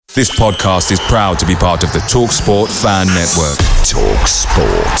This podcast is proud to be part of the TalkSport Fan Network.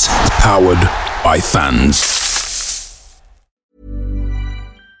 TalkSport. Powered by fans.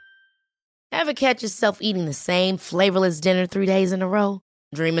 Ever catch yourself eating the same flavorless dinner 3 days in a row?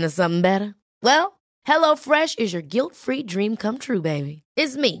 Dreaming of something better? Well, HelloFresh is your guilt-free dream come true, baby.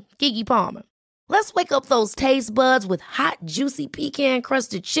 It's me, Keke Palmer. Let's wake up those taste buds with hot, juicy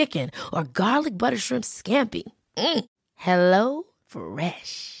pecan-crusted chicken or garlic butter shrimp scampi. Hello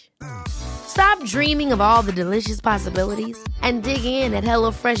Fresh. Stop dreaming of all the delicious possibilities and dig in at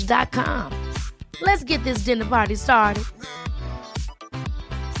HelloFresh.com. Let's get this dinner party started.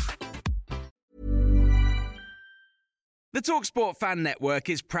 The TalkSport Fan Network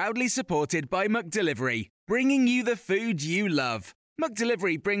is proudly supported by McDelivery, bringing you the food you love.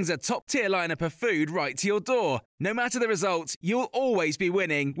 McDelivery brings a top-tier lineup of food right to your door. No matter the result, you'll always be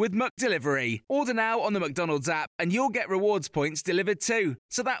winning with McDelivery. Order now on the McDonald's app and you'll get rewards points delivered too.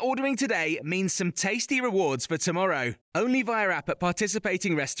 So that ordering today means some tasty rewards for tomorrow. Only via app at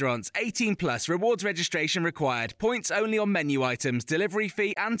participating restaurants. 18 plus. Rewards registration required. Points only on menu items. Delivery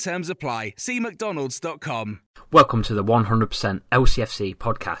fee and terms apply. See mcdonalds.com. Welcome to the 100% LCFC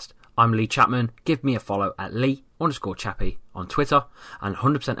podcast. I'm Lee Chapman. Give me a follow at Lee_Chappy on Twitter and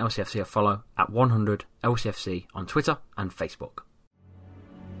 100% LCFC a follow at 100 LCFC on Twitter and Facebook.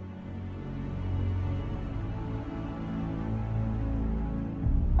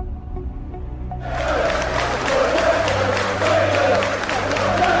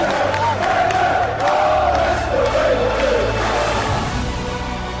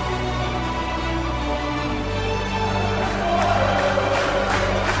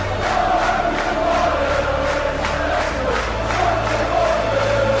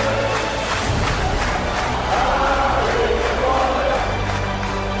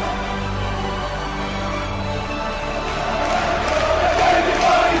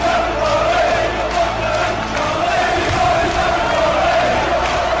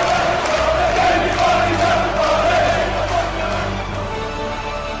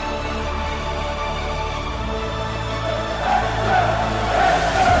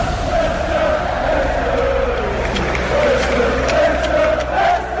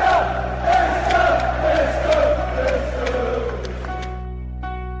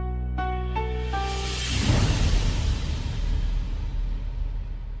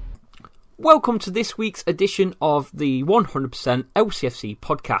 Welcome to this week's edition of the 100% LCFC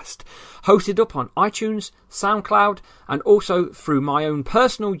podcast, hosted up on iTunes, SoundCloud, and also through my own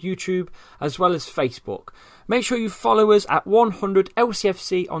personal YouTube as well as Facebook. Make sure you follow us at 100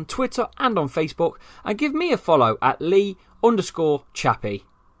 LCFC on Twitter and on Facebook, and give me a follow at Lee_Chappy.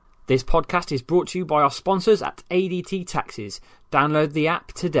 This podcast is brought to you by our sponsors at ADT Taxes. Download the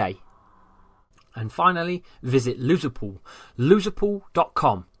app today. And finally, visit Loserpool,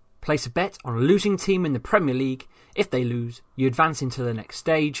 loserpool.com. Place a bet on a losing team in the Premier League. If they lose, you advance into the next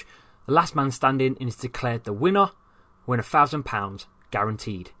stage. The last man standing is declared the winner. Win £1,000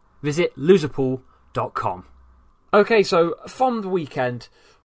 guaranteed. Visit loserpool.com. Okay, so from the weekend,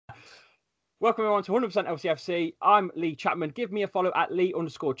 welcome everyone to 100% LCFC. I'm Lee Chapman. Give me a follow at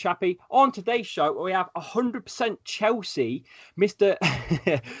Lee_Chappy. On today's show, we have 100% Chelsea. Mr.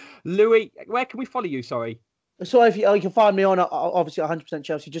 Louis, where can we follow you, sorry? So if you can find me on, obviously, 100%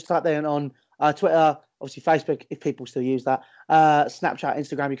 Chelsea, just type there on Twitter, obviously Facebook, if people still use that, Snapchat,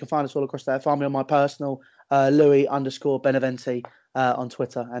 Instagram, you can find us all across there. Find me on my personal, Louis_Beneventi on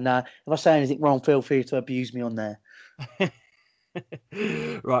Twitter. And if I say anything wrong, feel free to abuse me on there.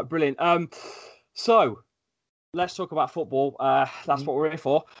 Right, brilliant. So, let's talk about football. That's what we're here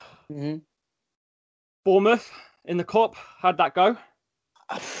for. Mm-hmm. Bournemouth in the Cup, how'd that go?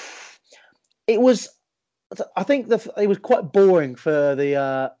 I think it was quite boring for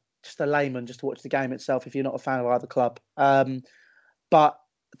the just a layman just to watch the game itself if you're not a fan of either club. But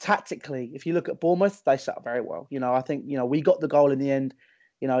tactically, if you look at Bournemouth, they set up very well. I think we got the goal in the end.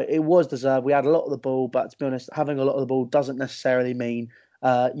 It was deserved. We had a lot of the ball, but to be honest, having a lot of the ball doesn't necessarily mean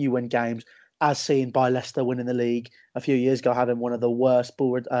you win games. As seen by Leicester winning the league a few years ago, having one of the worst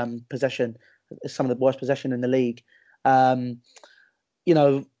ball possession, some of the worst possession in the league.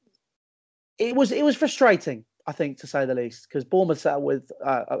 It was frustrating, I think, to say the least, because Bournemouth set up with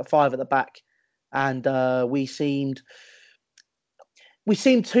a five at the back, and we seemed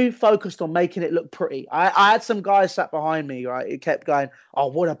too focused on making it look pretty. I had some guys sat behind me, right, who kept going, "Oh,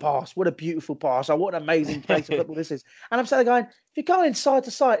 what a pass! What a beautiful pass! Oh, what an amazing place of football this is!" And I'm sitting there going, "If you're going side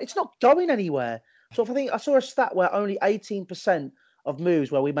to side, it's not going anywhere." So I saw a stat where only 18% of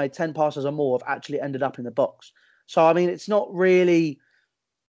moves where we made 10 passes or more have actually ended up in the box. So I mean, it's not really.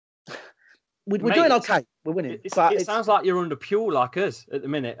 we're doing okay. We're winning. It sounds like you're under Puel like us at the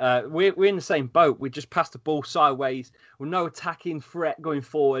minute. We're in the same boat. We just passed the ball sideways with no attacking threat going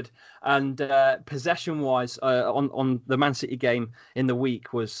forward. And possession-wise, on the Man City game in the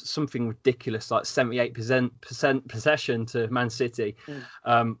week was something ridiculous, like 78% possession to Man City.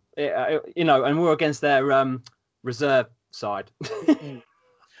 And we're against their reserve side.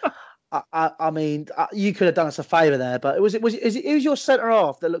 I mean, you could have done us a favour there, but it was your centre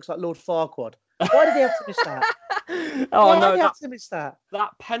half that looks like Lord Farquaad. Why did he have to miss that? Why did he have to miss that? That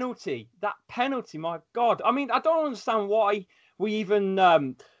penalty, my God. I mean, I don't understand why we even. I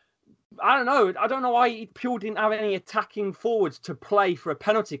don't know. I don't know why Puel didn't have any attacking forwards to play for a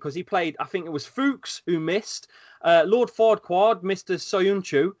penalty, because he played. I think it was Fuchs who missed. Lord Farquaad, Mr.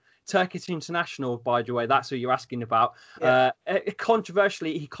 Soyuncu. Turkish international, by the way, that's who you're asking about. Yeah.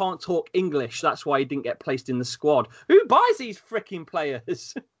 Controversially, he can't talk English. That's why he didn't get placed in the squad. Who buys these freaking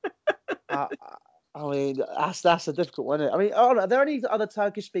players? I mean, that's a difficult one. I mean, are there any other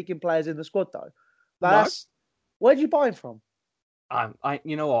Turkish-speaking players in the squad, though? No. Where'd you buy him from?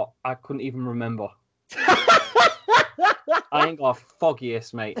 You know what? I couldn't even remember. I ain't got a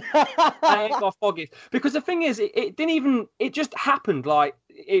foggiest, mate. I ain't got a foggiest. Because the thing is, it just happened like,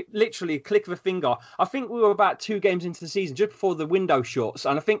 it literally a click of a finger. I think we were about 2 games into the season, just before the window shuts,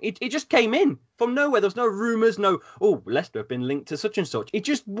 and I think it just came in from nowhere. There was no rumours, Leicester have been linked to such and such. It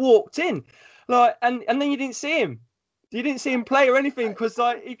just walked in, like, and then you didn't see him. You didn't see him play or anything because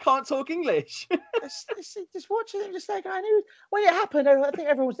he can't talk English. just watching him, just like going, when it happened, I think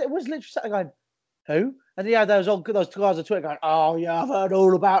everyone was literally sat there going, who? And yeah, those guys on Twitter going, oh yeah, I've heard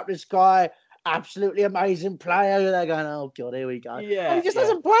all about this guy. Absolutely amazing player. They're going, oh god, here we go. Yeah, and he just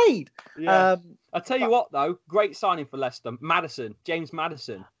hasn't played. Yeah. I'll tell you what though, great signing for Leicester, James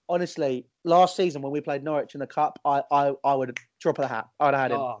Maddison. Honestly, last season when we played Norwich in the cup, I would have dropped of the hat. I'd have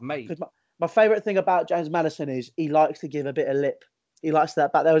had him. Oh mate. Because my favourite thing about James Maddison is he likes to give a bit of lip. He likes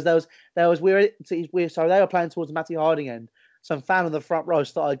that. But they were playing towards the Matty Harding end. Some fan on the front row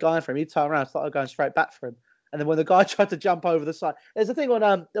started going for him. He turned around, started going straight back for him. And then when the guy tried to jump over the side, there's a thing on.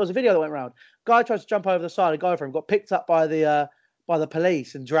 There was a video that went around. Guy tried to jump over the side and go for him. Got picked up by the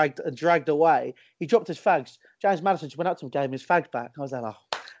police and dragged away. He dropped his fags. James Maddison just went up to him, gave him his fags back. I was like, oh,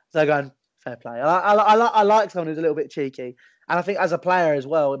 so going fair play. I like someone who's a little bit cheeky, and I think as a player as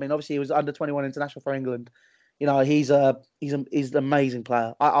well. I mean, obviously he was under 21 international for England. You know, he's an amazing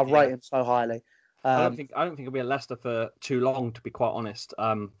player. I rate him so highly. I don't think he'll be at Leicester for too long, to be quite honest.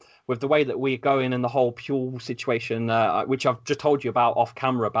 With the way that we're going and the whole Puel situation, which I've just told you about off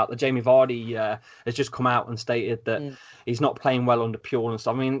camera, about the Jamie Vardy has just come out and stated that he's not playing well under Puel and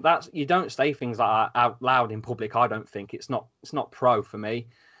stuff. I mean, you don't say things like that out loud in public. I don't think it's not pro for me.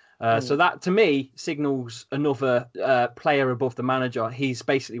 So that to me signals another player above the manager. He's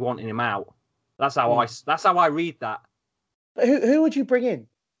basically wanting him out. That's how I read that. But who would you bring in?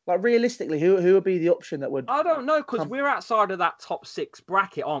 Like realistically, who would be the option that would? I don't know, because we're outside of that top 6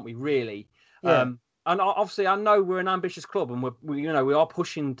 bracket, aren't we? Really, yeah. And obviously, I know we're an ambitious club, and we are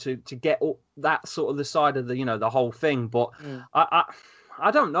pushing to get up that sort of the side of the whole thing. But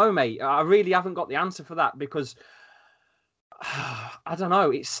I don't know, mate. I really haven't got the answer for that, because I don't know.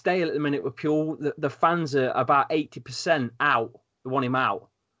 It's stale at the minute with Puel. The fans are about 80% out. They want him out.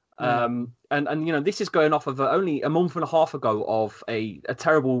 And this is going off of only a month and a half ago of a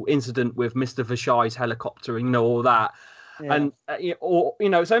terrible incident with Mr. Vashai's helicopter and all that. Yeah. And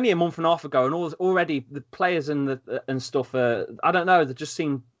it's only a month and a half ago, and already the players and stuff. I don't know. They just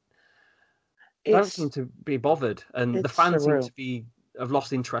don't seem to be bothered, and the fans seem to have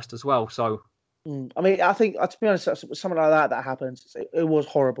lost interest as well. So, I mean, I think to be honest, something like that happened. It was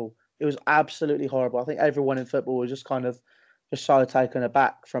horrible. It was absolutely horrible. I think everyone in football was just kind of just so taken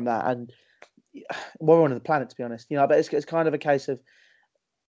aback from that, and we're on the planet, to be honest. But it's kind of a case of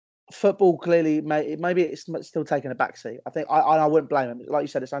football. Clearly, maybe it's still taking a backseat. I think I wouldn't blame him. Like you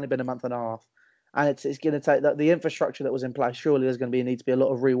said, it's only been a month and a half, and it's going to take the infrastructure that was in place. Surely there's going to need to be a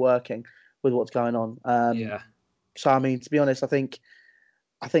lot of reworking with what's going on. So I mean, to be honest, I think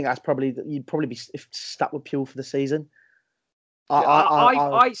that's probably you'd probably be stuck with Puel for the season.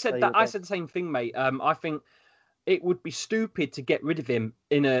 I said that. I said the same thing, mate. I think it would be stupid to get rid of him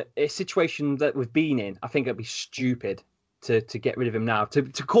in a situation that we've been in. I think it'd be stupid to get rid of him now, to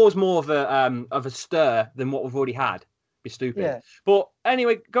cause more of a stir than what we've already had. Be stupid. Yeah. But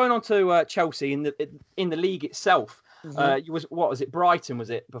anyway, going on to Chelsea in the league itself. What was it? Brighton,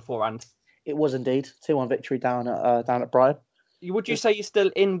 was it beforehand? It was indeed 2-1 victory down at Brighton. Would you say you're still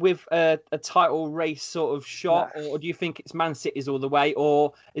in with a title race sort of shot, or do you think it's Man City's all the way,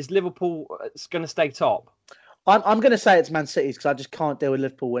 or is Liverpool going to stay top? I'm going to say it's Man City's, because I just can't deal with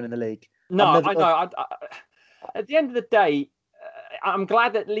Liverpool winning the league. No, I know. At the end of the day, I'm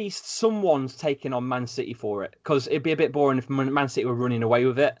glad at least someone's taking on Man City for it, because it'd be a bit boring if Man City were running away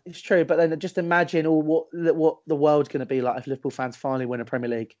with it. It's true, but then just imagine what the world's going to be like if Liverpool fans finally win a Premier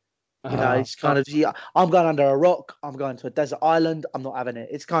League. You know, it's kind of, I'm going under a rock. I'm going to a desert island. I'm not having it.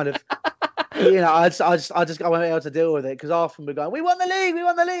 It's kind of, I won't be able to deal with it, because often we're going, we won the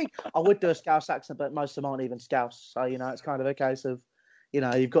league. I would do a Scouse accent, but most of them aren't even Scouse. So, it's kind of a case of,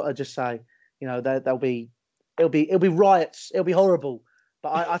 you've got to just say, it'll be riots. It'll be horrible. But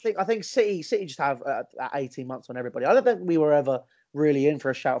I think City just have 18 months on everybody. I don't think we were ever really in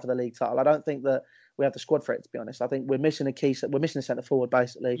for a shout for the league title. I don't think that we have the squad for it, to be honest. I think we're missing we're missing a centre forward,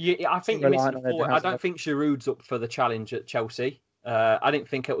 basically. Yeah, I think you're missing a forward. I don't think Giroud's up for the challenge at Chelsea. I didn't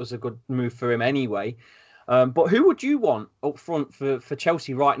think it was a good move for him anyway. But who would you want up front for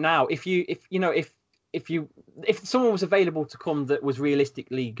Chelsea right now? If someone was available to come that was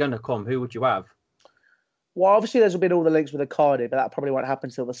realistically gonna come, who would you have? Well, obviously there's been all the links with Icardi, but that probably won't happen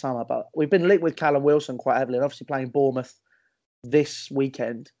till the summer. But we've been linked with Callum Wilson quite heavily, and obviously playing Bournemouth this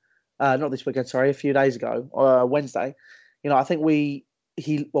weekend. Not this weekend, sorry, a few days ago, Wednesday. I think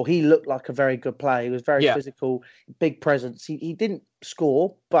he looked like a very good player. He was very physical, big presence. He didn't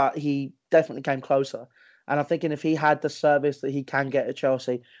score, but he definitely came closer. And I'm thinking if he had the service that he can get at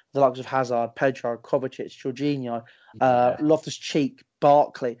Chelsea, the likes of Hazard, Pedro, Kovacic, Jorginho, Loftus-Cheek,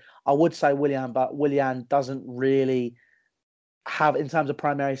 Barkley, I would say Willian, but Willian doesn't really have, in terms of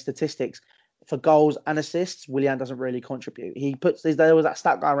primary statistics, for goals and assists, Willian doesn't really contribute. There was that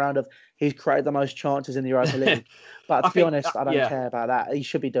stat going around of he's created the most chances in the Europa League. But to be honest, I don't care about that. He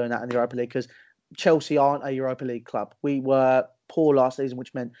should be doing that in the Europa League, because Chelsea aren't a Europa League club. We were poor last season,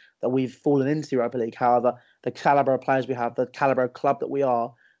 which meant that we've fallen into the Europa League. However, the calibre of players we have, the calibre of club that we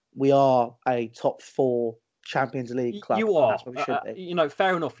are a top 4 Champions League club. You are. That's what we should be.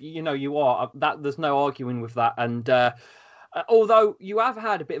 Fair enough. You are. There's no arguing with that. And although you have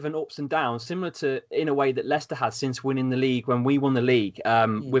had a bit of an ups and downs, similar to, in a way, that Leicester has since winning the league. When we won the league,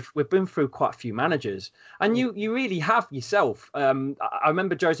 we've been through quite a few managers, and you really have yourself. I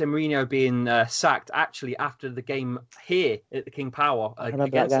remember Jose Mourinho being sacked actually after the game here at the King Power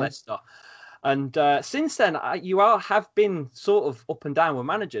against Leicester. And since then, you have been sort of up and down with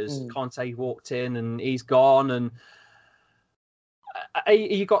managers. Conte walked in and he's gone. And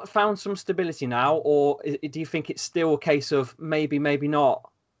you found some stability now, or do you think it's still a case of maybe not?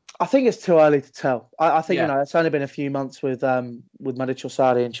 I think it's too early to tell. I think it's only bin a few months with Mauricio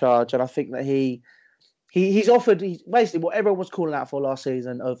Sarri in charge, and I think that he's offered basically what everyone was calling out for last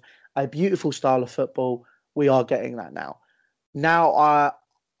season, of a beautiful style of football. We are getting that now. Now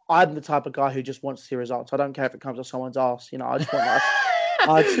I'm the type of guy who just wants to see results. I don't care if it comes off someone's arse.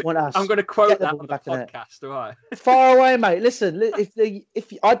 I just want us. I'm going to quote that on the podcast, all right? Far away, mate. Listen,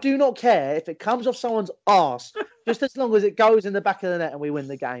 if I do not care if it comes off someone's arse, just as long as it goes in the back of the net and we win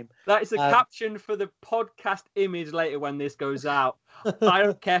the game. That is the caption for the podcast image later when this goes out. I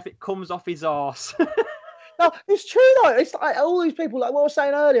don't care if it comes off his arse. No, it's true though. It's like all these people, like what I was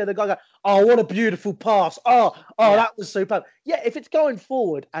saying earlier, the guy go, "Oh, what a beautiful pass! That was superb." Yeah, if it's going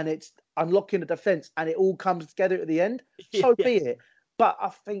forward and it's unlocking the defence and it all comes together at the end, so be it. But I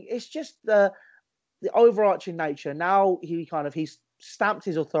think it's just the overarching nature. Now he's stamped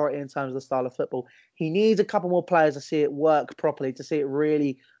his authority in terms of the style of football. He needs a couple more players to see it work properly, to see it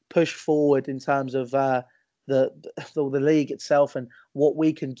really push forward in terms of the league itself and what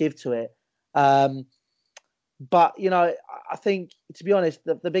we can give to it. But, I think, to be honest,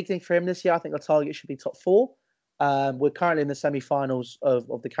 the big thing for him this year, I think the target should be top 4. We're currently in the semi-finals of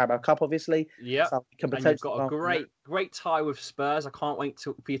the Carabao Cup, obviously. Yeah, so and you've got a great tie with Spurs. I can't wait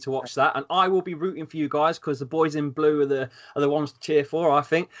for you to watch that. And I will be rooting for you guys, because the boys in blue are the ones to cheer for, I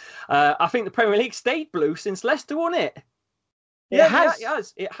think. I think the Premier League stayed blue since Leicester won it. It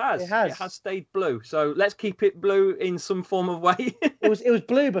has stayed blue. So let's keep it blue in some form of way. It was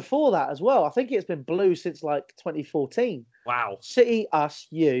blue before that as well. I think it's been blue since like 2014. Wow. City, us,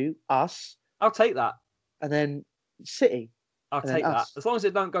 you, us. I'll take that. And then City. I'll take that. As long as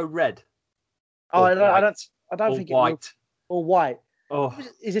it don't go red. Oh, I don't think white. It will. Or white. Oh,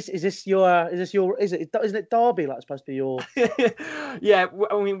 isn't it Derby? Like supposed to be your? Yeah,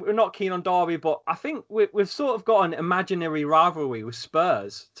 I mean, we're not keen on Derby, but I think we've sort of got an imaginary rivalry with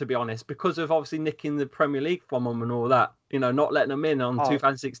Spurs, to be honest, because of obviously nicking the Premier League from them and all that. Not letting them in on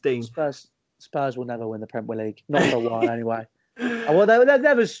 2016. Spurs will never win the Premier League, not for a while anyway. Well, they're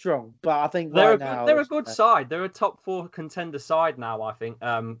never strong, but I think they're a good side. They're a top 4 contender side now. I think.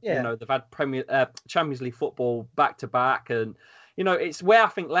 They've had Champions League football back to back, and it's where I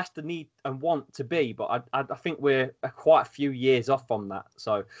think Leicester need and want to be, but I think we're quite a few years off from that.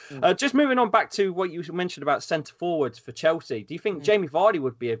 So just moving on back to what you mentioned about centre forwards for Chelsea, do you think Jamie Vardy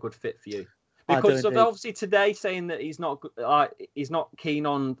would be a good fit for you? Because of obviously today saying that he's not keen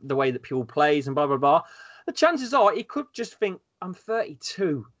on the way that Puel plays and blah, blah, blah. The chances are he could just think, I'm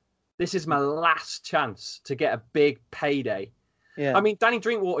 32. This is my last chance to get a big payday. Yeah. I mean, Danny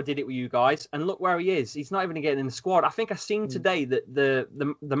Drinkwater did it with you guys, and look where he is. He's not even getting in the squad. I think I've seen today that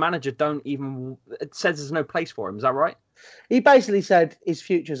the manager says there's no place for him. Is that right? He basically said his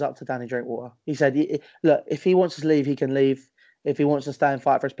future's up to Danny Drinkwater. He said, look, if he wants to leave, he can leave. If he wants to stay and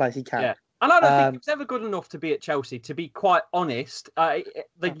fight for his place, he can. Yeah. And I don't think he was ever good enough to be at Chelsea, to be quite honest.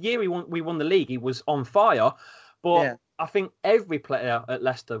 The year we won the league, he was on fire. But I think every player at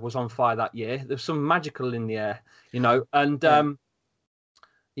Leicester was on fire that year. There's some magical in the air, And I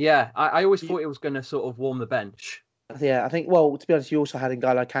always thought it was going to sort of warm the bench. Yeah, I think, well, to be honest, you also had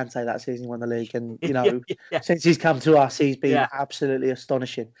N'Golo Kante that season he won the league. And, since he's come to us, he's been absolutely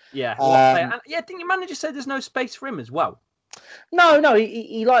astonishing. Yeah. And didn't your manager say there's no space for him as well? No,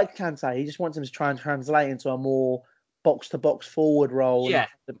 he liked Kante. He just wants him to try and translate into a more box-to-box forward role. Yeah.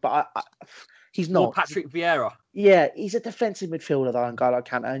 But he's not. Or Patrick Vieira. Yeah, he's a defensive midfielder, though, N'Golo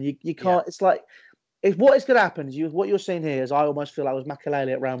Kante. And you can't, it's like, what is going to happen is what you're seeing here is I almost feel like it was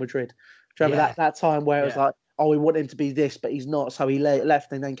Makelele at Real Madrid. Do you remember that time where it was like, we want him to be this, but he's not. So he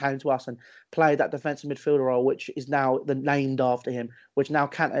left and then came to us and played that defensive midfielder role, which is now named after him, which now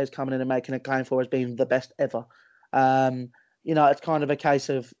Kante is coming in and making a claim for as being the best ever. It's kind of a case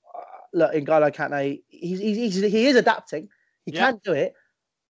of, look, N'Golo Kante, he is adapting. He can do it,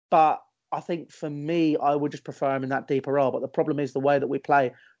 but I think for me, I would just prefer him in that deeper role. But the problem is the way that we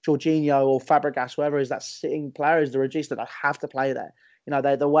play. Jorginho or Fabregas, whoever is that sitting player, is the regista that have to play there.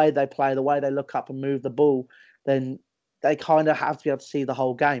 The way they play, the way they look up and move the ball, then they kind of have to be able to see the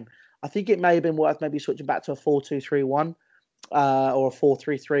whole game. I think it may have been worth maybe switching back to a 4-2-3-1 or a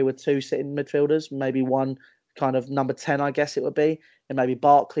 4-3-3 with two sitting midfielders, maybe one kind of number 10, I guess it would be, and maybe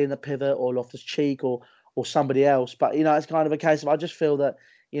Barkley in the pivot or Loftus-Cheek or somebody else. But, it's kind of a case of, I just feel that,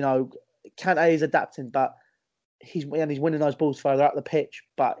 Kante is adapting, but he's winning those balls further up the pitch,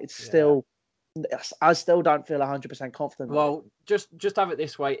 but it's still, I still don't feel 100% confident. Well, just have it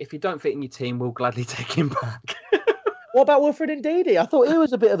this way. If you don't fit in your team, we'll gladly take him back. What about Wilfred Ndidi? I thought he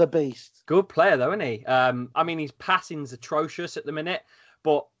was a bit of a beast. Good player, though, isn't he? I mean, his passing's atrocious at the minute,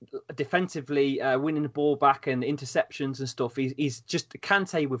 but defensively, winning the ball back and interceptions and stuff, he's just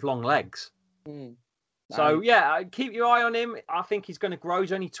Kante with long legs. So, keep your eye on him. I think he's going to grow.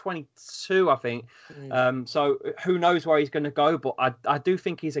 He's only 22, I think. So who knows where he's going to go. But I do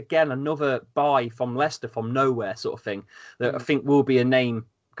think he's, again, another buy from Leicester from nowhere sort of thing that I think will be a name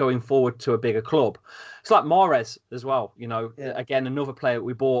going forward to a bigger club. It's like Mahrez as well. Again, another player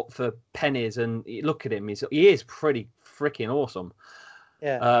we bought for pennies. And look at him. He is pretty freaking awesome.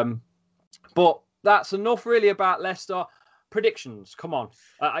 Yeah. But that's enough really about Leicester. Predictions, come on.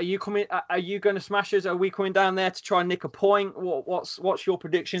 Are you coming? Are you going to smash us? Are we coming down there to try and nick a point? What's your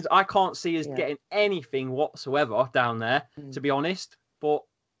predictions? I can't see us getting anything whatsoever down there, to be honest. But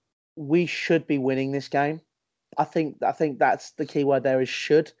we should be winning this game. I think that's the key word there is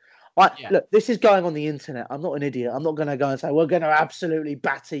should. Look, this is going on the internet. I'm not an idiot. I'm not going to go and say we're going to absolutely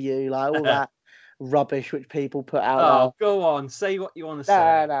batter you like all that rubbish which people put out. Go on, say what you want to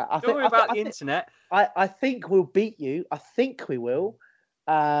say. No. Don't worry about the internet. I think we'll beat you. I think we will.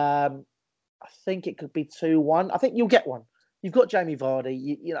 I think it could be 2-1. I think you'll get one. You've got Jamie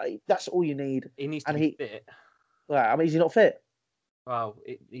Vardy. That's all you need. He needs to be fit. Well, I mean, is he not fit? Well,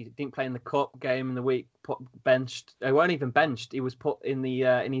 he didn't play in the cup game in the week. Benched. He weren't even benched. He was put in the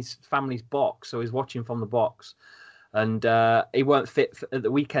in his family's box, so he's watching from the box, and he weren't fit at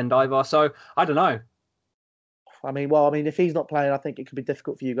the weekend either. So I don't know. I mean, if he's not playing, I think it could be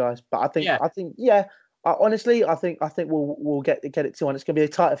difficult for you guys. But I think, honestly, I think we'll get it 2-1. It's going to be a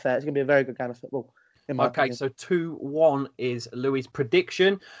tight affair. It's going to be a very good game of football. Okay, so 2-1 is Louis'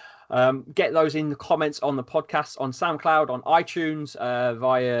 prediction. Get those in the comments on the podcast, on SoundCloud, on iTunes,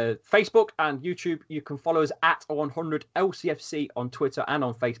 via Facebook and YouTube. You can follow us at 100LCFC on Twitter and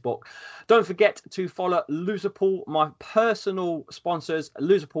on Facebook. Don't forget to follow Loserpool, my personal sponsors,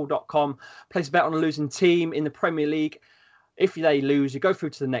 loserpool.com. Place a bet on a losing team in the Premier League. If they lose, you go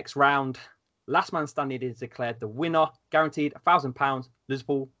through to the next round. Last man standing is declared the winner. Guaranteed £1,000.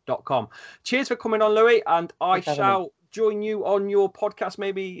 Loserpool.com. Cheers for coming on, Louis, and I shall join you on your podcast,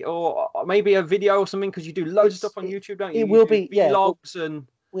 maybe a video or something, because you do loads of stuff on YouTube, don't you? It will be vlogs and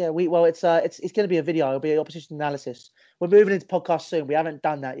it's going to be a video. It'll be opposition analysis. We're moving into podcast soon. We haven't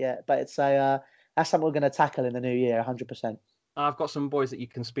done that yet, but it's that's something we're going to tackle in the new year, 100%. I've got some boys that you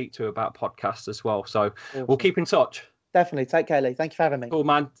can speak to about podcasts as well. So Awesome. We'll keep in touch. Definitely. Take care, Lee. Thank you for having me. Cool,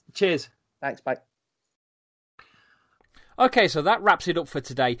 man. Cheers. Thanks, bye. Okay, so that wraps it up for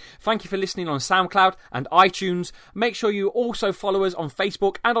today. Thank you for listening on SoundCloud and iTunes. Make sure you also follow us on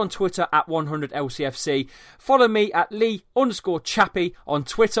Facebook and on Twitter at 100LCFC. Follow me at Lee_Chappie on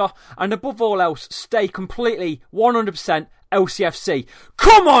Twitter. And above all else, stay completely 100% LCFC.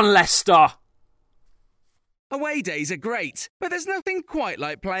 Come on, Leicester! Away days are great, but there's nothing quite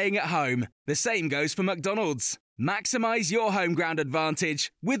like playing at home. The same goes for McDonald's. Maximise your home ground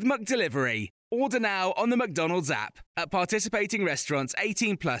advantage with McDelivery. Order now on the McDonald's app. At participating restaurants,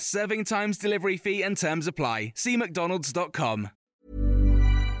 18 plus serving times, delivery fee and terms apply. See mcdonalds.com.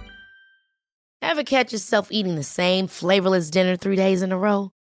 Ever catch yourself eating the same flavorless dinner 3 days in a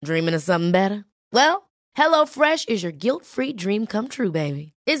row? Dreaming of something better? Well, HelloFresh is your guilt-free dream come true,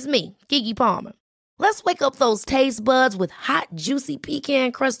 baby. It's me, Keke Palmer. Let's wake up those taste buds with hot, juicy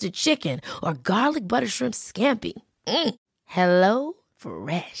pecan-crusted chicken or garlic butter shrimp scampi. Hello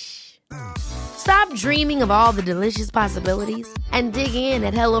Fresh. Stop dreaming of all the delicious possibilities and dig in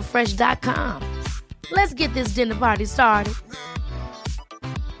at HelloFresh.com. Let's get this dinner party started.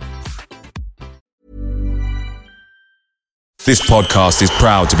 This podcast is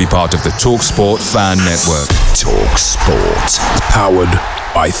proud to be part of the TalkSport Fan Network. TalkSport. Powered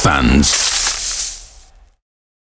by fans.